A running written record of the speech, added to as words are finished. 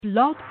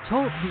Blog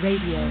Talk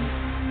Radio.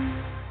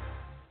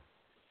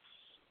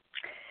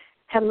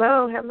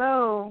 Hello,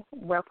 hello.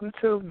 Welcome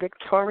to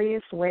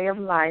Victorious Way of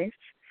Life.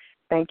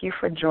 Thank you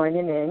for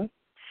joining in.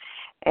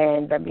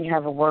 And let me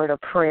have a word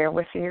of prayer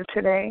with you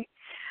today.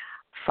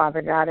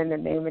 Father God, in the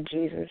name of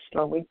Jesus,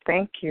 Lord, we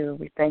thank you.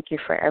 We thank you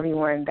for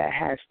everyone that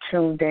has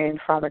tuned in,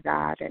 Father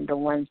God, and the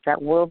ones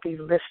that will be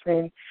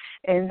listening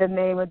in the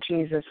name of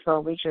Jesus.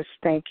 Lord, we just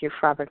thank you,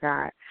 Father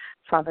God.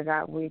 Father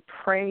God, we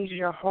praise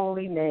your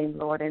holy name,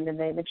 Lord, in the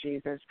name of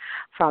Jesus.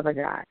 Father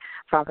God,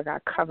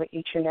 cover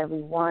each and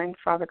every one,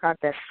 Father God,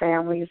 their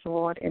families,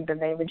 Lord, in the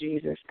name of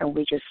Jesus. And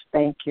we just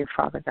thank you,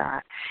 Father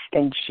God,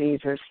 in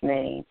Jesus'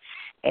 name.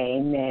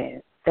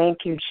 Amen.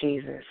 Thank you,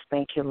 Jesus.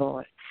 Thank you,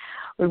 Lord.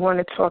 We want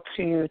to talk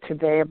to you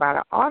today about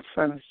an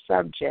awesome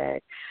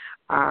subject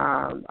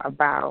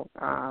about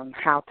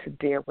how to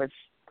deal with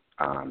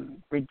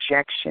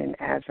rejection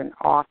as an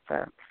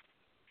author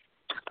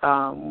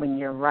when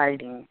you're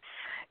writing,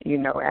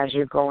 as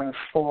you're going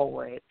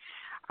forward.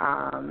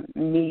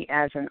 Me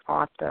as an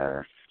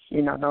author,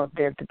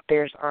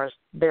 there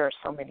are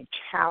so many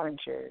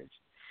challenges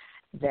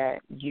that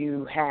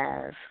you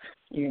have,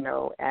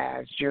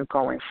 as you're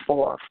going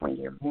forth when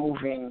you're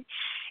moving.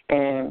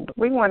 And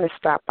we want to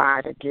stop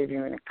by to give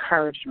you an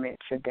encouragement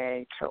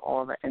today to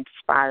all the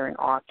inspiring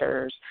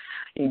authors,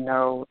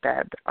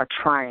 that are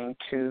trying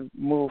to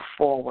move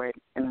forward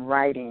in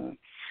writing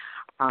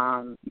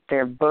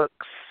their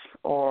books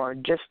or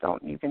just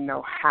don't even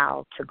know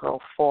how to go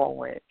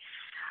forward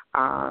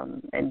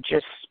and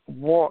just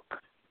walk,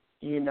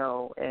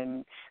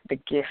 in the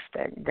gift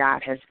that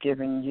God has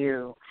given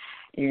you,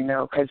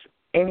 because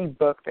any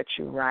book that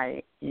you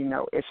write,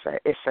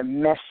 it's a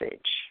message,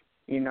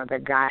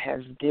 that God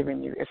has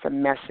given you. It's a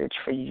message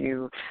for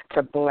you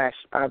to bless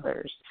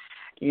others,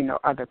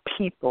 other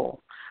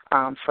people,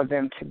 for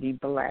them to be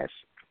blessed.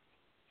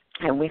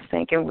 And we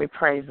thank and we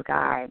praise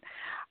God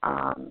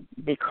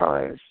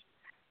because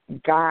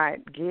God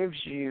gives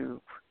you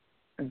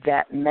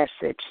that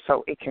message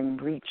so it can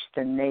reach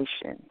the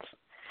nations.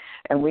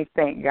 And we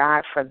thank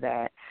God for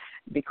that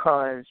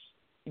because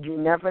you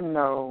never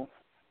know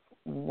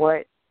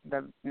what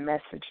the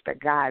message that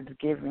God's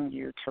given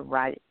you to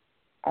write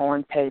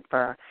on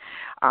paper,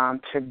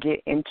 to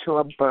get into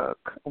a book,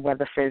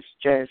 whether if it's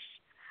just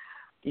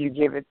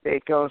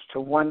it goes to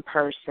one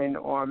person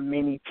or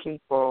many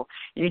people.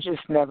 You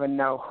just never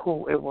know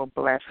who it will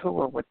bless,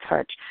 who it will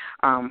touch,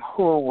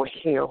 who it will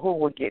heal, who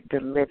will get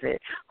delivered,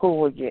 who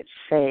will get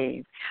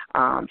saved.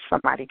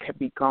 Somebody could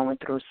be going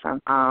through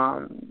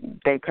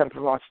they could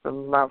have lost a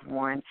loved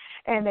one,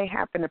 and they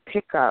happen to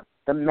pick up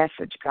the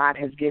message God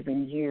has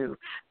given you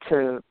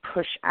to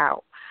push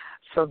out.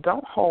 So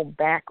don't hold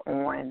back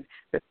on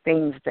the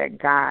things that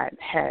God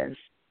has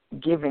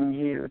given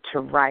you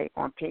to write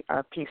on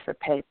a piece of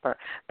paper.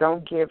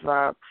 Don't give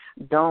up.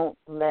 Don't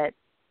let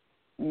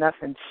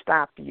nothing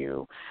stop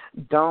you.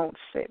 Don't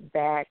sit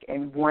back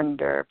and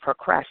wonder,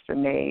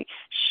 procrastinate,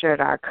 should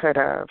I, could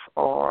have,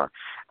 or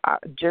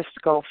just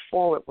go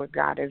forward what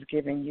God has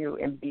given you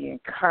and be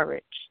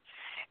encouraged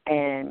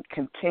and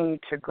continue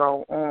to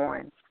go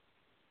on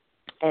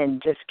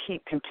and just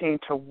continue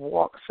to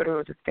walk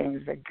through the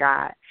things that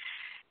God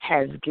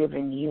has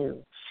given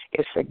you.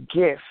 It's a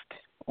gift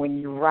when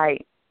you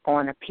write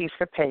on a piece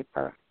of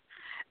paper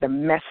the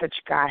message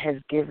God has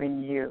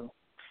given you.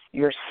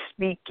 You're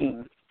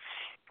speaking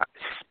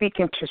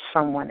to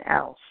someone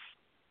else.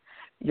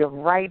 You're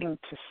writing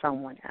to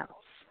someone else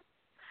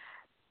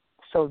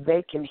so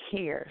they can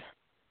hear.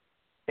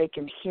 They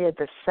can hear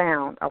the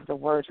sound of the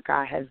words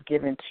God has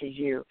given to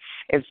you.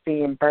 It's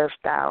being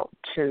birthed out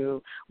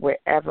to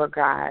wherever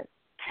God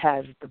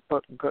has the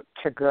book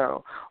to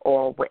go,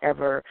 or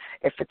wherever,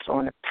 if it's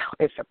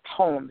it's a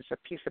poem, it's a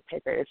piece of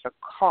paper, it's a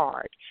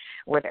card,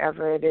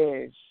 whatever it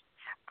is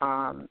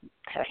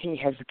He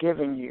has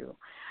given you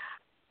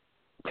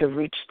to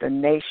reach the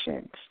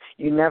nations.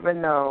 You never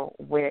know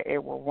where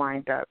it will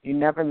wind up. You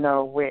never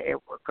know where it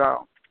will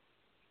go.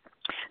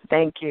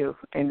 Thank you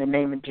in the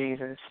name of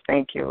Jesus.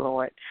 Thank you,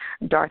 Lord.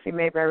 Dorothy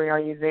Mayberry, are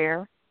you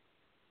there?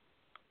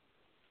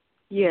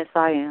 Yes,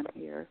 I am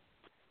here.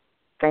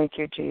 Thank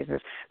you,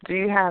 Jesus. Do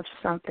you have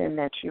something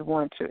that you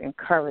want to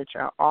encourage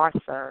an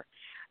author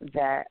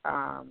that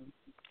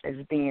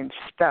is being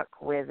stuck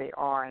where they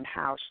are and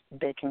how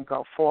they can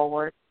go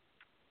forward?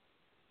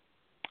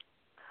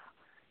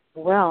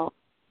 Well,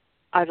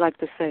 I'd like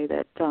to say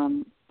that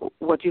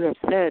what you have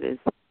said is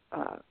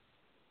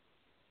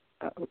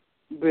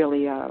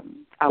really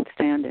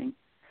outstanding.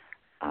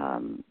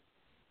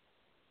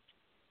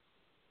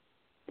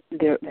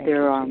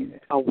 There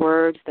are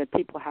words that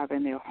people have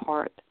in their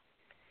heart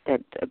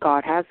that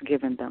God has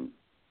given them,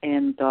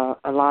 and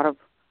a lot of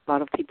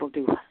people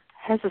do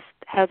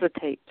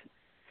hesitate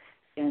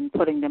in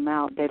putting them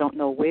out. They don't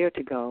know where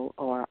to go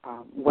or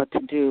what to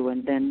do,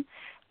 and then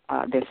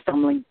there's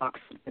stumbling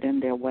blocks in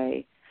their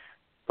way.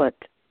 But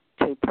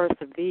to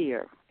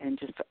persevere and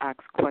just to ask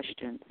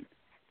questions,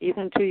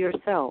 even to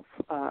yourself,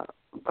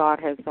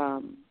 God has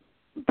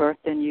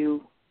birthed in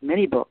you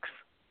many books,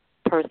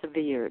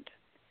 persevered,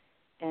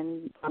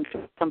 And I'm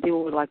sure some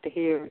people would like to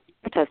hear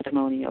your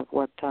testimony of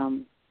what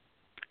happened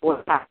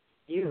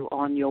to you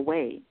on your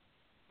way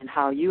and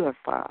how you have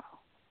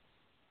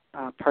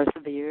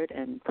persevered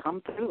and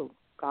come through.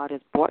 God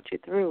has brought you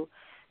through,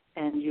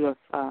 and you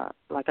have,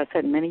 like I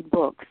said, many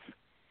books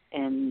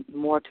and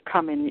more to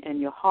come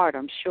in your heart,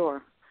 I'm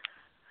sure.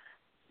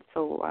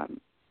 So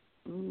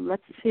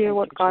let's hear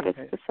what God has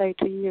to say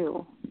to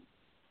you,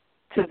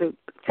 to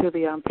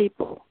the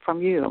people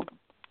from you.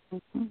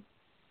 Mm-hmm.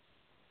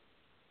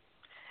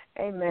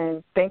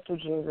 Amen. Thank you,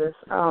 Jesus.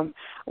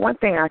 One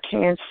thing I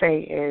can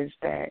say is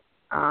that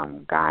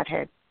God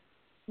had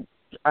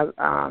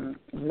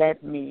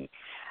led me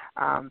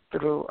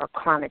through a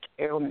chronic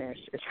illness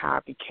is how I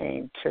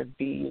became to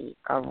be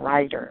a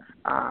writer,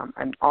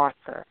 an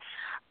author.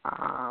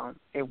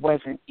 It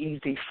wasn't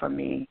easy for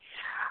me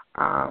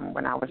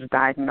when I was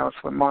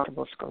diagnosed with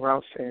multiple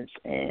sclerosis,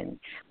 and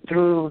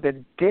through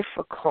the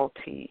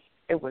difficulty,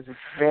 it was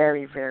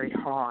very, very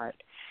hard.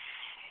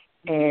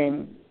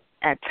 And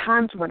at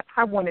times when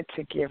I wanted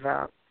to give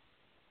up,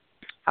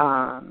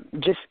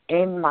 just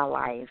end my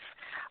life,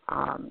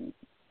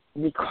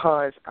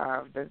 because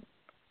of the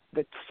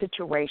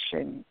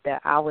situation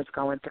that I was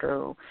going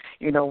through.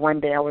 You know, one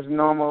day I was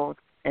normal,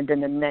 and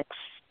then the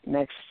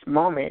next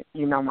moment,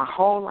 you know, my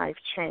whole life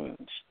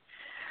changed.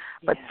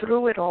 But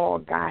through it all,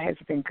 God has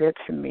been good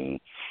to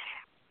me.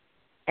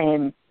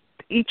 And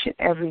each and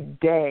every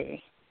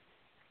day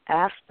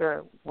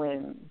after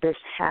when this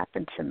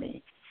happened to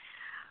me,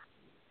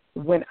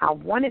 when I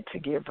wanted to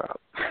give up,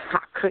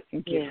 I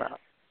couldn't give up.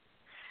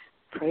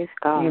 Praise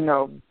God. You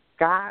know,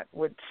 God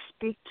would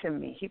speak to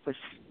me. He would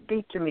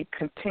speak to me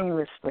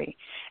continuously,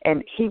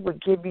 and he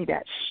would give me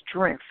that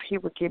strength. He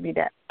would give me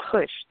that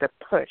push, to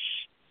push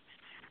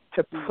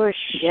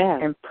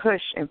and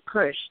push and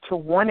push to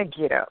want to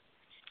get up.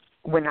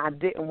 When I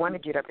didn't want to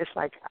get up, it's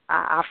like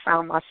I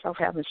found myself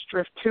having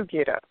strength to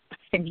get up,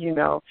 you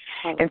know.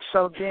 And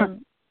so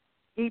then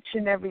each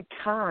and every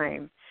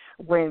time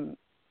when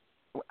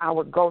I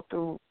would go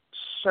through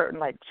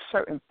certain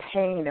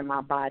pain in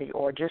my body,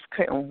 or just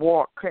couldn't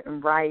walk,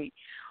 couldn't write,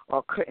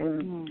 or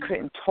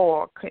couldn't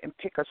talk, couldn't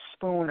pick a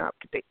spoon up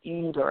to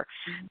eat, or,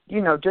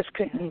 you know, just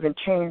couldn't even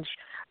change,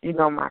 you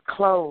know, my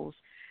clothes,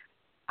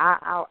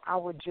 I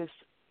would just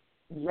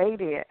lay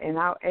there,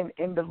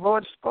 and the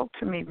Lord spoke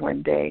to me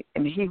one day,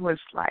 and he was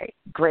like,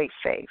 great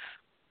faith.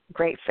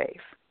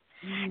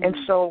 And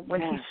so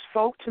when he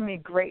spoke to me,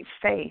 great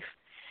faith,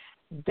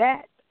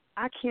 that,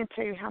 I can't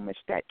tell you how much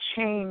that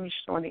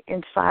changed on the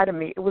inside of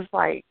me. It was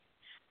like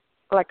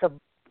a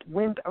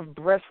wind of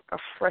breath of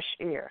fresh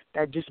air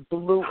that just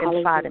blew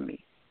inside of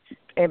me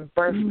and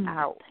burst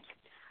out.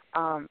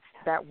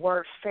 That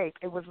word faith,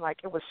 it was like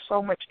it was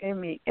so much in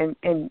me, and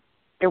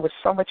it was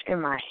so much in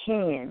my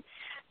hand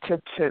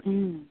to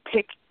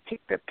pick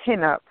the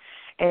pen up.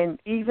 And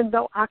even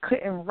though I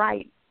couldn't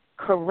write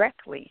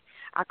correctly,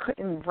 I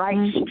couldn't write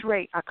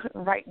straight, I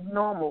couldn't write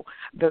normal,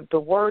 the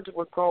words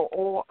would go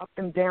all up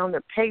and down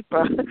the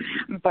paper,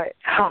 but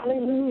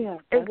hallelujah,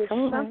 it was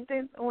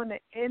something on the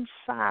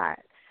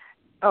inside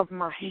of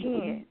my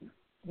hand,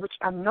 which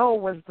I know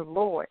was the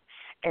Lord,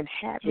 and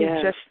had me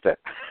just to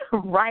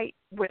write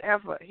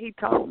whatever he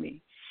told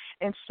me.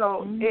 And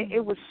so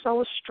it was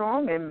so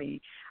strong in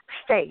me,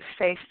 faith.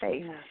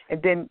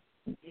 And then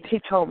he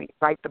told me,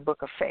 write the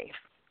book of faith.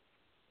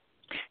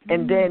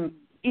 And then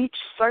each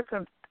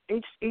circumstance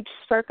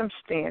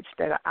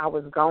that I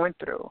was going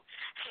through,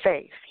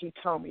 faith, he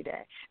told me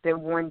that.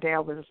 Then one day I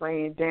was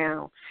laying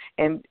down,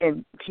 and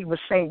he was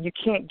saying, you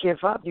can't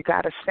give up. You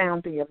got to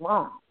sound the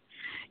alarm.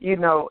 You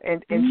know,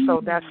 and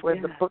so that's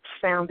where the book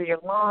Sound the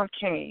Alarm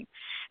came,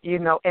 you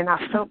know, and I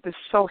felt this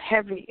so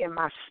heavy in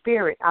my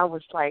spirit. I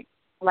was like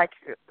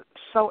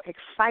so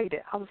excited.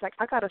 I was like,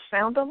 I got to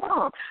sound the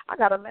alarm. I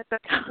got to let the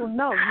people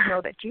know, you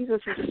know, that Jesus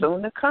is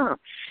soon to come,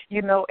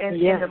 you know, and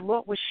the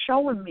Lord was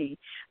showing me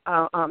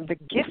the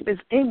gift is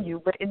in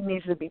you, but it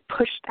needs to be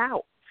pushed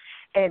out.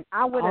 And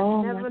I would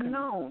have never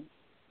known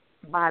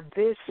by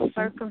this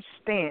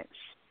circumstance,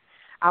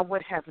 I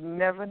would have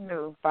never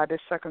knew by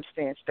this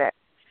circumstance that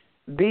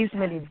these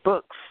many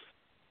books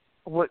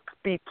would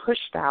be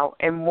pushed out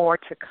and more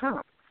to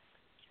come.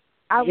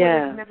 I would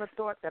have never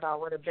thought that I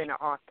would have been an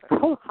author.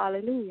 Oh,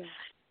 hallelujah.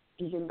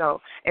 You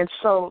know, and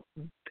so,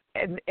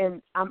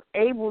 and I'm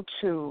able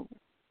to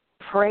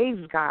praise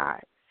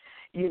God,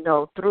 you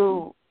know,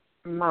 through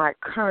my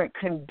current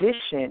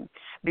condition,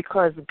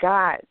 because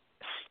God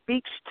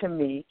speaks to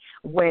me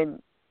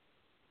when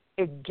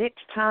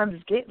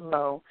times get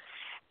low.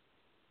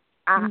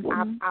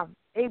 I'm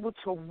able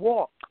to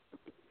walk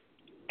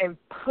and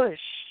push,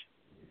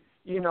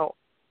 you know,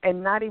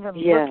 and not even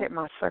look at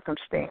my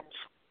circumstance.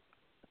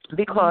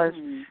 Because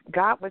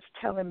God was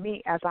telling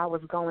me as I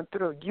was going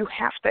through, you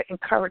have to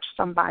encourage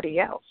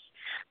somebody else,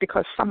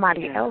 because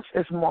somebody else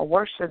is more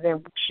worse than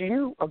what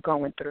you are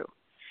going through.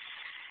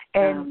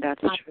 And I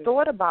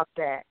thought about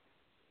that,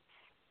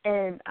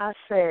 and I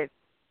said,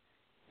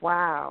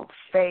 wow,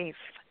 faith,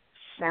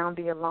 sound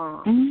the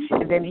alarm.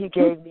 And then he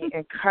gave me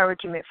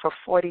encouragement for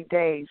 40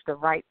 days to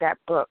write that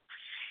book.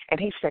 And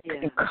he said,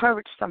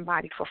 encourage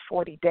somebody for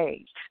 40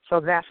 days. So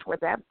that's where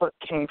that book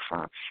came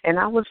from. And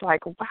I was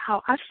like,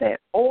 wow. I said,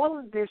 all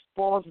of this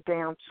boils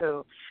down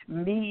to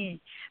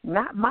me,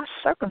 not my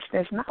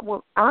circumstance, not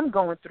what I'm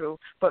going through,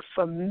 but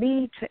for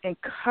me to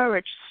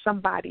encourage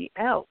somebody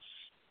else.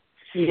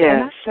 Yes,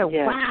 and I said,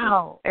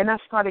 wow. And I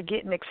started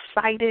getting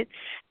excited,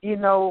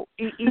 even though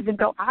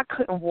I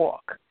couldn't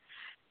walk.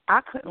 I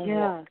couldn't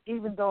walk,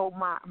 even though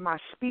my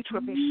speech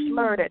would be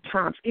slurred at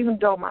times, even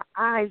though my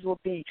eyes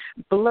would be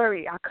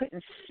blurry. I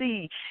couldn't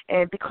see,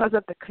 and because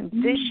of the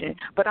condition.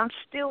 But I'm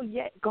still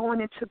yet going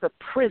into the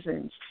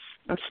prisons.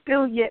 I'm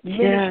still yet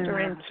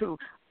ministering to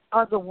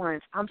other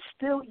ones. I'm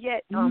still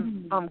yet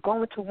I'm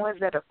going to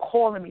ones that are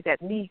calling me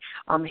that need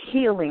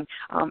healing,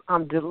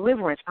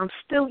 deliverance. I'm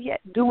still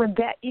yet doing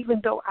that,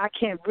 even though I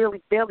can't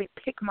really barely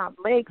pick my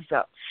legs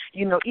up,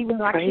 even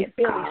though I can't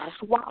barely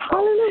swallow.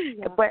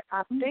 Hallelujah. But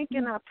I think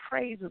and I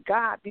praise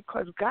God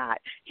because God,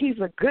 He's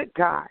a good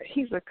God.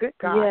 He's a good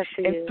God. Yes,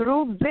 He is.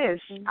 Through this,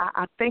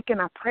 I think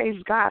and I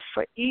praise God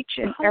for each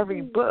and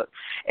every book.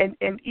 And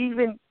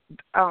even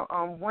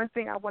one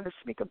thing I want to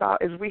speak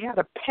about is we had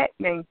a pet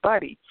named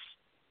Buddy.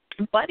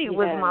 Buddy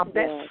was my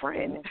best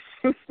friend.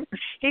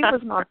 He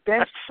was my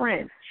best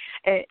friend,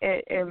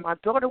 and my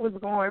daughter was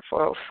going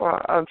for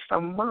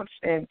some months,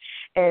 and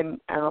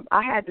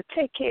I had to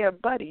take care of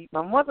Buddy.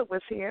 My mother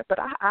was here, but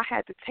I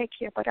had to take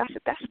care of Buddy. I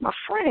said, that's my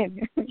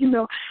friend,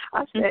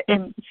 I said,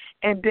 and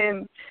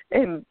then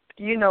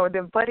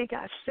Buddy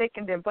got sick,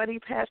 and then Buddy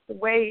passed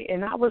away,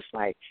 and I was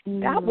like,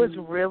 that was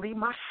really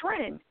my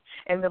friend.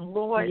 And the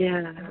Lord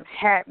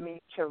had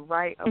me to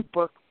write a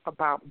book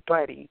about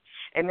Buddy,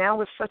 and that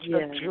was such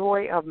a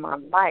joy of my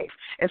life.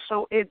 And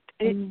so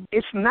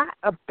it's not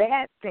a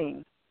bad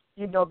thing,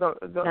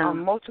 the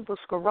multiple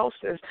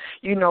sclerosis,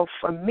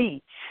 for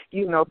me,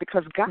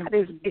 because God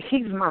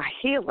He's my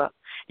healer.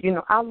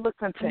 I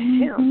look unto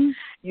Him,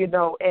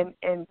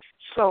 and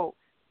so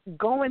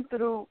going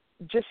through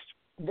just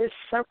this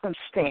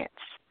circumstance,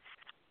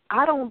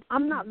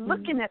 I'm not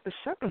looking at the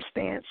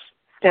circumstance.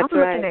 I'm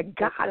looking at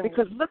God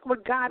because look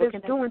what God is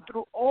doing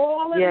through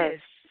all of this.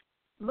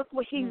 Look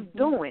what He's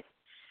doing,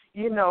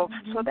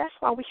 So that's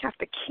why we have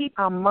to keep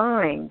our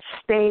mind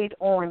stayed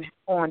on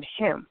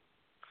Him,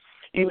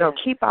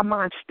 keep our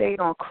mind stayed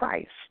on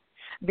Christ,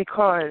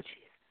 because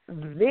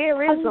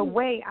there is a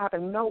way out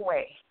of no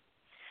way.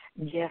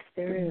 Yes,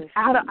 there is.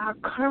 Out of our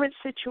current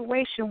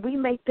situation, we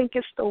may think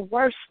it's the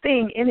worst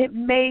thing, and it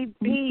may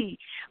be,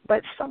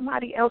 but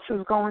somebody else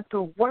is going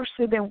through worse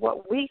than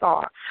what we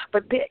are.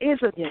 But there is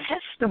a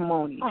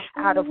testimony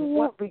out of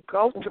what we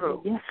go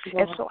through.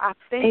 And so I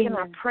thank and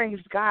I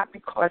praise God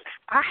because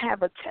I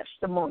have a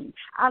testimony.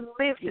 I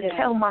live to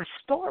tell my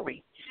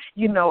story.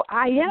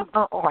 I am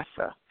an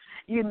author,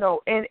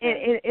 and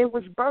it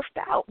was birthed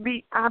out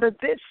of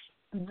this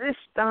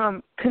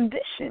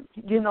condition,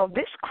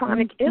 this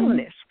chronic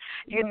illness,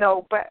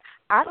 but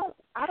I don't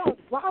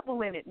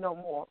wobble in it no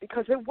more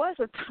because there was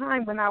a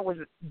time when I was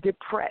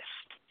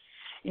depressed,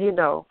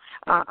 even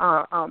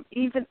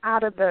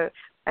out of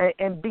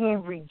and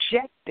being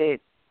rejected,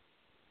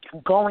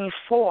 going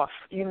forth,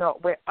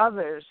 where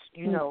others,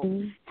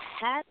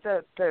 had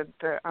the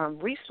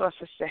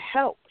resources to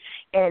help,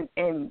 and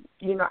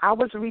I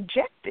was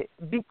rejected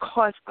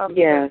because of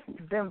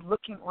them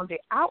looking on the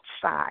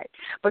outside.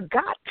 But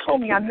God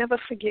told me, I'll never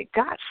forget,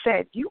 God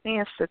said, you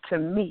answer to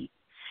me,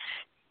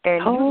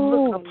 and you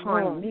look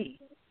upon me.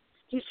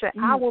 He said,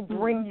 I will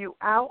bring you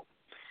out.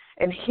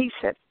 And He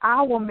said,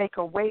 I will make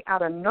a way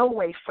out of no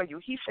way for you.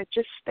 He said,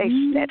 just stay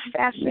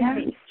steadfast in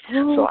me.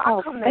 So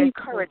I come to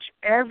encourage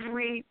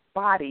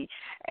everybody,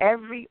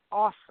 every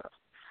author.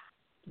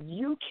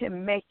 You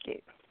can make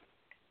it.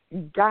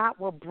 God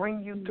will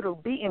bring you through.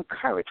 Be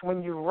encouraged.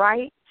 When you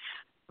write,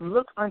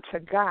 look unto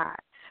God.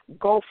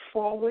 Go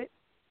forward.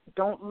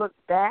 Don't look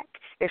back.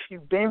 If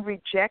you've been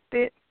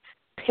rejected,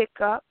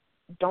 pick up.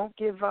 Don't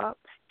give up.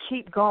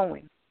 Keep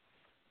going.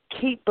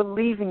 Keep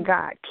believing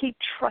God. Keep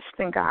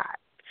trusting God.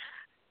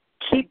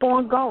 Keep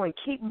on going.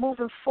 Keep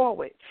moving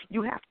forward.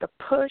 You have to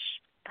push,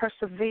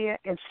 persevere,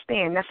 and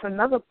stand. That's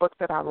another book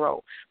that I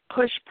wrote.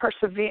 Push,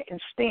 persevere,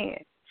 and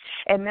stand.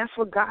 And that's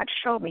what God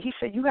showed me. He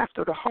said, you have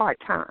through the hard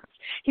times.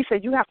 He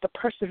said, you have to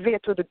persevere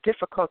through the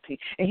difficulty.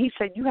 And He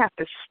said, you have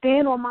to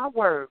stand on my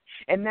word.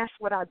 And that's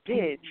what I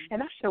did.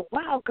 And I said,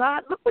 wow,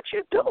 God, look what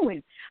you're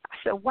doing. I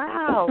said,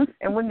 wow.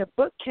 And when the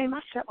book came,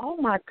 I said, oh,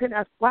 my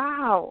goodness,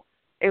 wow.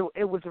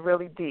 It was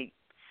really deep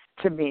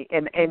to me,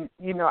 and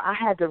I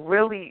had to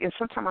really, and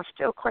sometimes I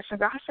still question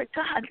God. I said,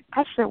 God,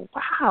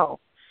 wow,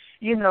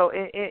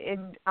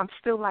 and I'm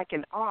still like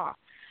in awe,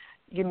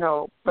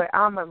 but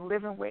I'm a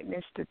living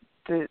witness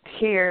to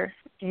hear,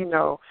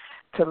 to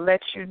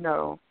let you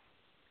know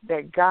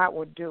that God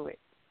will do it.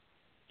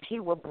 He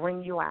will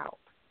bring you out.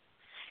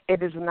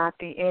 It is not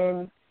the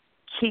end.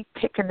 Keep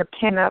picking the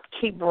pen up.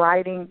 Keep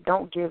writing.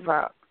 Don't give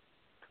up.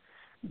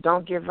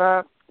 Don't give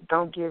up.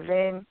 Don't give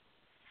in.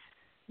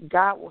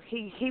 God will,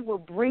 He will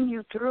bring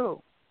you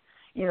through.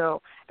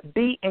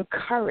 Be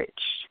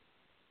encouraged.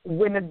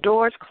 When the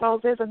doors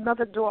close, there's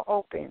another door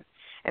open.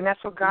 And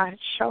that's what God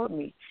showed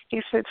me.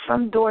 He said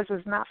some doors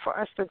is not for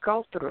us to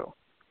go through.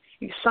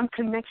 Some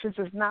connections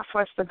is not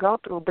for us to go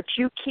through, but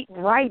you keep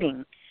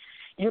writing.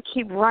 You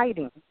keep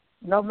writing.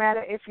 No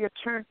matter if you're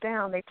turned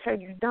down, they tell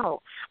you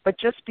no. But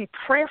just be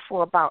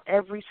prayerful about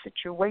every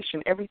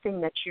situation,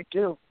 everything that you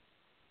do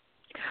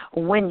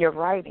when you're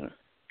writing,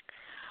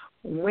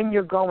 when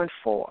you're going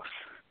forth.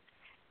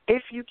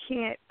 If you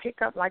can't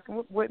pick up, like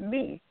with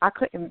me, I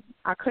couldn't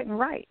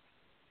write.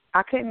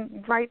 I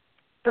couldn't write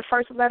the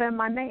first letter in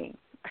my name.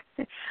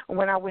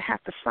 When I would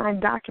have to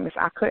sign documents,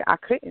 I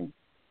couldn't.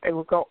 It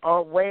would go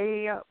all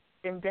way up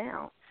and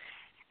down.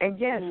 And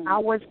yes, I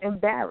was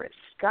embarrassed.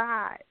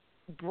 God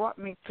brought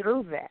me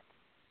through that.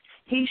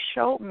 He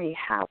showed me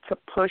how to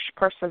push,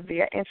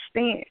 persevere, and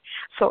stand.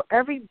 So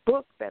every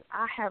book that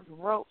I have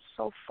wrote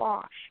so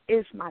far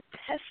is my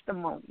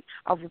testimony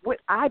of what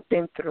I've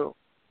been through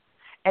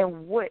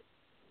and what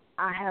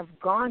I have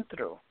gone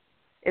through.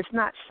 It's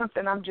not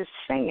something I'm just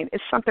saying.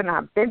 It's something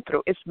I've been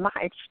through. It's my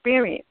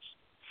experience.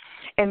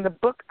 In the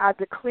book, I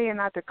declare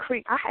and I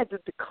decree. I had to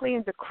declare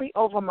and decree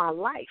over my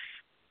life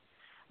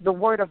the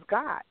word of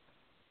God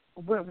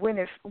when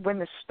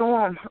the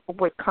storm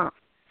would come.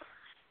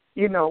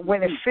 You know,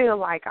 when it feel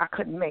like I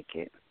couldn't make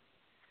it.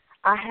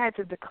 I had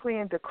to declare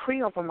and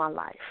decree over my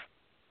life.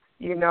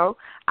 You know,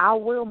 I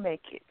will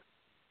make it.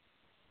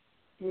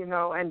 You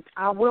know, and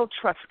I will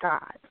trust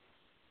God.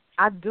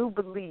 I do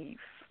believe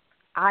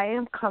I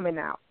am coming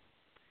out.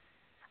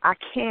 I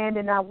can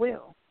and I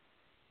will.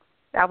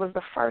 That was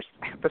the first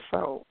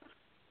episode.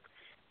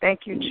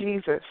 Thank you,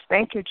 Jesus.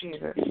 Thank you,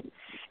 Jesus.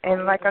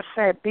 And like I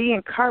said, be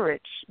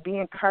encouraged. Be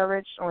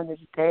encouraged on this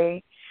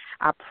day.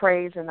 I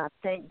praise and I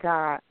thank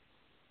God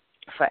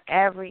for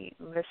every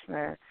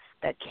listener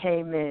that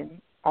came in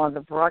on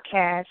the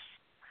broadcast.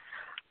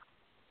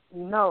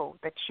 Know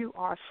that you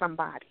are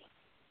somebody.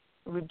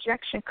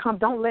 Rejection come.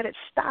 Don't let it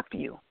stop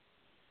you.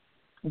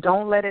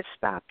 Don't let it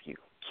stop you.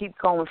 Keep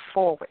going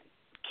forward.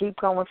 Keep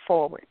going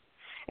forward.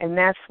 And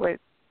that's what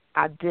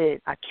I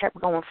did. I kept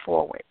going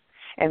forward.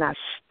 And I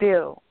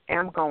still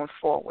am going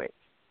forward.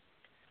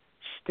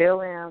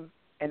 Still am,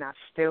 and I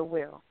still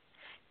will.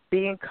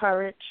 Be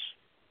encouraged.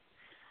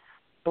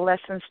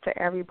 Blessings to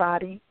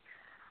everybody.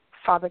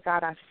 Father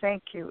God, I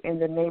thank you in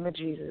the name of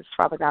Jesus,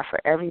 Father God, for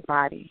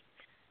everybody.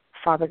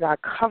 Father God,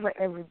 cover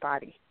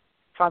everybody.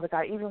 Father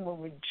God, even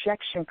when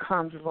rejection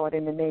comes, Lord,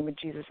 in the name of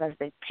Jesus, as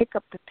they pick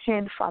up the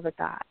pen, Father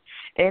God,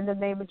 in the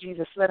name of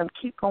Jesus, let them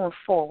keep going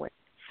forward.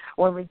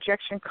 When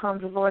rejection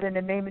comes, Lord, in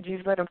the name of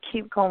Jesus, let them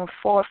keep going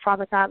forward,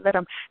 Father God. Let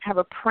them have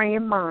a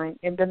praying mind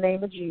in the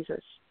name of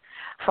Jesus,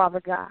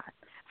 Father God.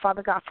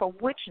 Father God, for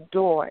which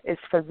door is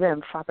for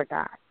them, Father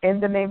God. In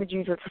the name of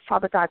Jesus,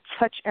 Father God,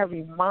 touch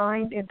every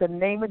mind in the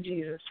name of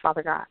Jesus,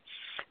 Father God.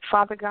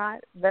 Father God,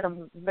 let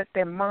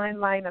their mind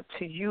line up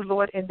to you,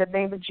 Lord, in the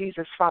name of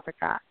Jesus, Father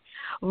God.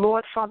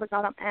 Lord, Father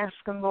God, I'm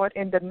asking, Lord,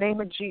 in the name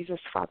of Jesus,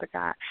 Father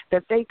God,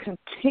 that they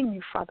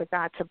continue, Father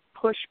God, to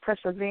push,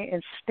 persevere,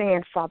 and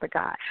stand, Father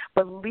God,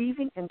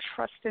 believing and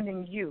trusting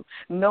in you,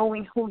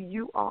 knowing who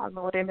you are,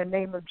 Lord, in the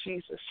name of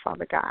Jesus,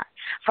 Father God.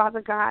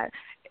 Father God,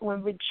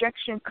 when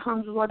rejection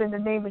comes, Lord, in the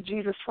name of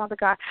Jesus, Father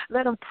God,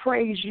 let them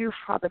praise you,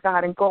 Father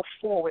God, and go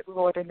forward,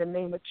 Lord, in the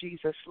name of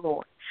Jesus,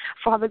 Lord.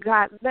 Father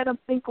God, let them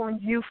think on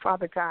you,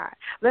 Father God.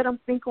 Let them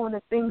think on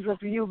the things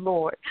of you,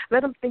 Lord.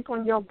 Let them think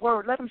on your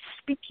word. Let them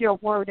speak your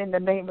word in the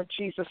name of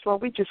Jesus,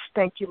 Lord. We just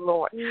thank you,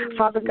 Lord.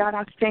 Father God,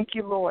 I thank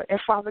you, Lord. And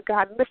Father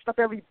God, lift up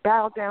every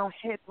bowed down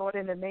head, Lord,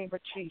 in the name of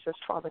Jesus,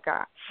 Father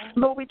God.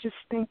 Lord, we just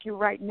thank you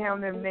right now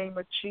in the name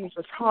of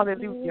Jesus.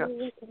 Hallelujah.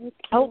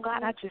 Oh,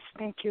 God, I just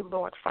thank you,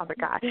 Lord, Father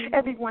God.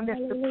 Everyone that's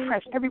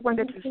depressed, everyone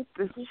that is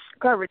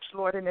discouraged,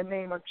 Lord, in the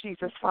name of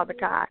Jesus, Father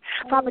God.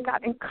 Father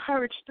God,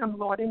 encourage them,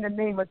 Lord, in the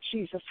name of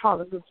Jesus.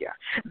 Hallelujah.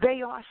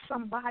 They are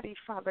somebody,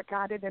 Father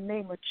God, in the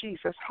name of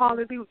Jesus.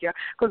 Hallelujah.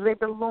 Because they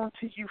belong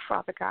to you,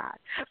 Father God.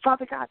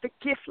 Father God, the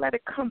gift, let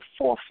it come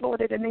forth,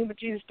 Lord, in the name of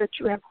Jesus, that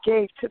you have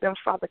gave to them,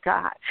 Father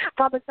God.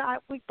 Father God,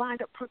 we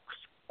bind up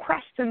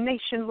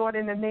procrastination, Lord,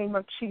 in the name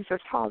of Jesus.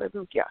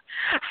 Hallelujah.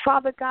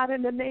 Father God,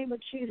 in the name of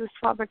Jesus,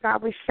 Father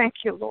God, we thank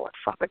you, Lord,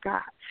 Father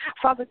God.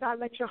 Father God,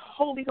 let your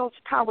Holy Ghost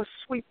power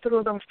sweep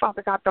through them,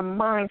 Father God, the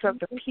minds of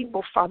the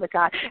people, Father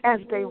God, as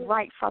they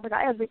write, Father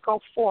God, as they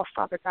go forth,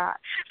 Father God.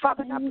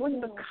 Father God,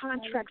 bring the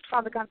contracts,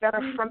 Father God, that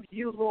are from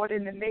you, Lord,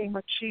 in the name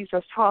of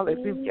Jesus.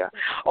 Hallelujah.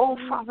 Oh,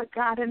 Father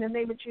God, in the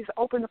name of Jesus,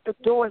 open up the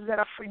doors that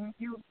are from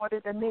you, Lord,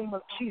 in the name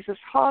of Jesus.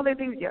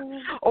 Hallelujah.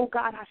 Oh,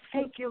 God, I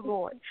thank you,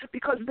 Lord,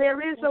 because there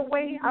is a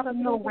way out of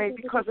no way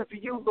because of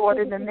you, Lord,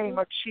 in the name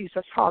of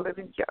Jesus.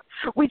 Hallelujah.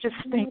 We just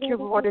thank you,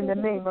 Lord, in the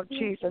name of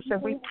Jesus,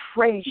 and we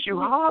praise you.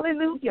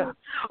 Hallelujah.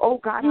 Oh,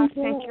 God, I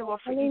thank you,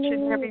 Lord, for each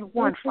and every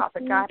one,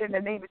 Father God, in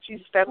the name of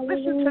Jesus, that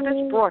listen to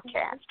this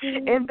broadcast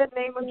in the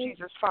name of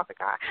Jesus, Father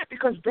God,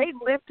 because they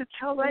live to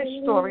tell their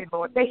story,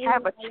 Lord. They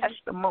have a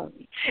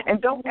testimony,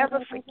 and don't ever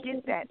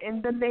forget that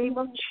in the name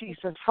of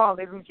Jesus.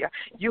 Hallelujah.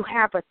 You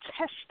have a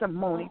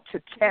testimony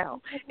to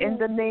tell in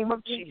the name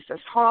of Jesus.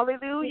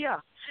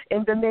 Hallelujah.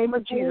 in the name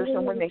of Jesus.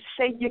 And when they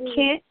say you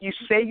can't, you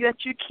say that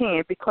you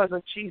can because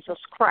of Jesus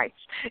Christ.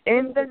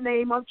 In the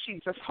name of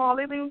Jesus.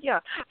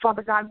 Hallelujah.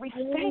 Father God, we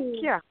thank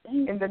you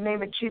in the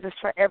name of Jesus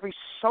for every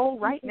soul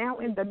right now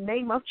in the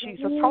name of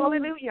Jesus.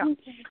 Hallelujah.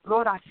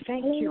 Lord, I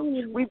thank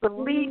you. We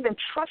believe and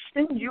trust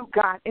in you,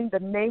 God, in the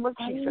name of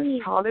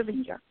Jesus.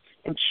 Hallelujah.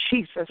 In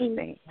Jesus'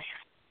 name.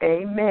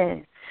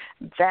 Amen.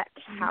 That's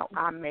how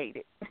I made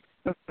it.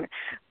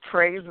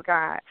 Praise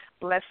God.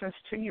 Blessings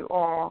to you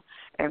all.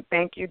 And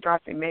thank you,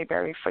 Dr.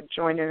 Mayberry, for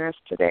joining us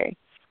today.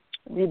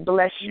 We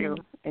bless you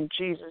in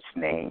Jesus'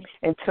 name.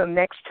 Until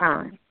next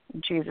time,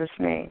 in Jesus'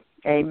 name,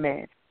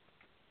 amen.